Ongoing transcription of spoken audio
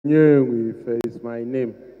Onyenwife is my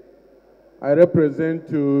name. I represent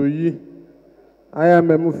Yi. I am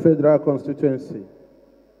a federal constituency.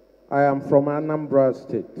 I am from Anambra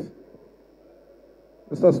State.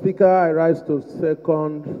 Mr. Speaker, I rise to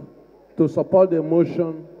support the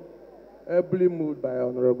motion ably moved by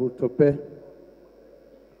Honorable Tope.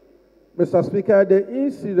 Mr. Speaker, the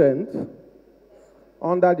incident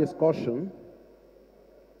under discussion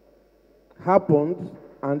happened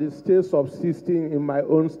and is still subsisting in my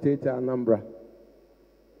own state, Anambra.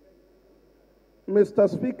 Mr.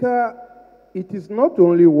 Speaker, it is not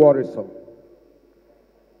only worrisome,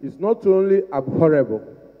 it's not only abhorrible,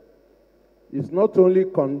 it's not only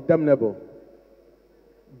condemnable,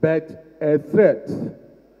 but a threat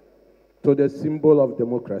to the symbol of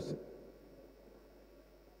democracy.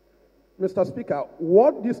 Mr. Speaker,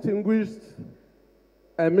 what distinguished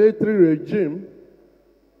a military regime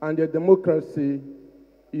and a democracy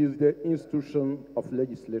is the institution of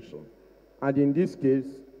legislation, and in this case,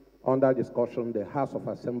 under discussion, the House of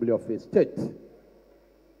Assembly of a state.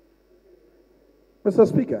 Mr.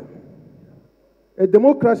 Speaker, a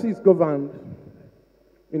democracy is governed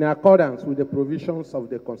in accordance with the provisions of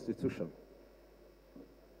the Constitution.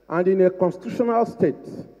 And in a constitutional state,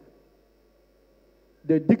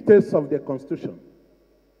 the dictates of the Constitution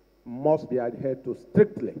must be adhered to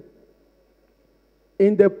strictly.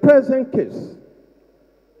 In the present case,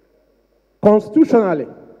 constitutionally,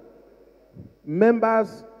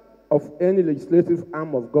 members of any legislative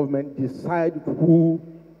arm of government decide who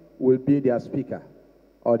will be their speaker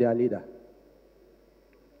or their leader.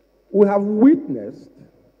 We have witnessed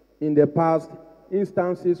in the past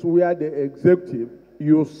instances where the executive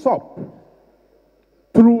usurp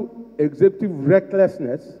through executive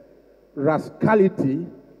recklessness, rascality,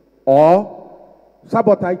 or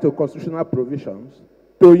sabotage to constitutional provisions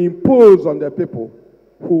to impose on the people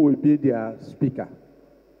who will be their speaker.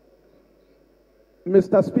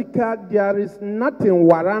 Mr. Speaker, there is nothing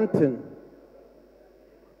warranting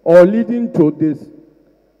or leading to this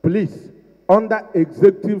police under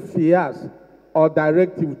executive fiat or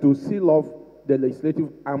directive to seal off the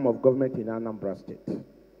legislative arm of government in Anambra State.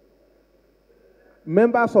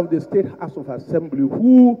 Members of the State House of Assembly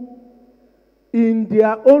who, in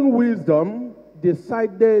their own wisdom,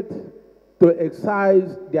 decided to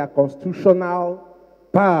exercise their constitutional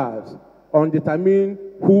powers on determining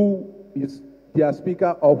who is their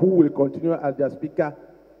speaker or who will continue as their speaker,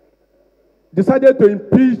 decided to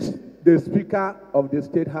impeach the Speaker of the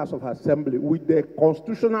State House of Assembly with the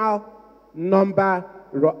constitutional number.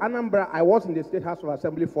 Anambra, I was in the State House of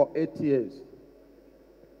Assembly for 8 years.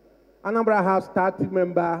 Anambra has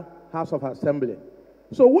 30-member House of Assembly.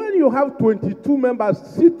 So when you have 22 members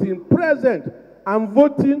sitting present and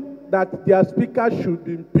voting that their speaker should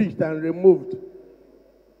be impeached and removed,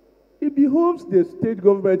 it behooves the state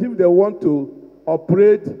government, if they want to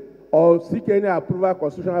operate or seek any approval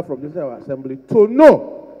constitutional from the State House of Assembly, to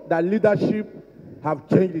know that leadership have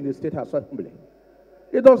changed in the State House of Assembly.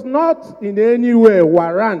 It does not in any way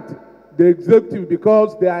warrant the executive,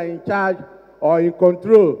 because they are in charge or in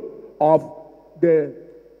control of the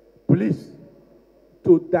police,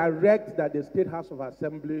 to direct that the State House of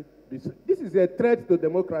Assembly. This is a threat to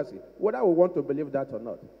democracy, whether we want to believe that or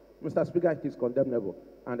not. Mr. Speaker, it is condemnable,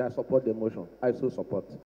 and I support the motion. I so support.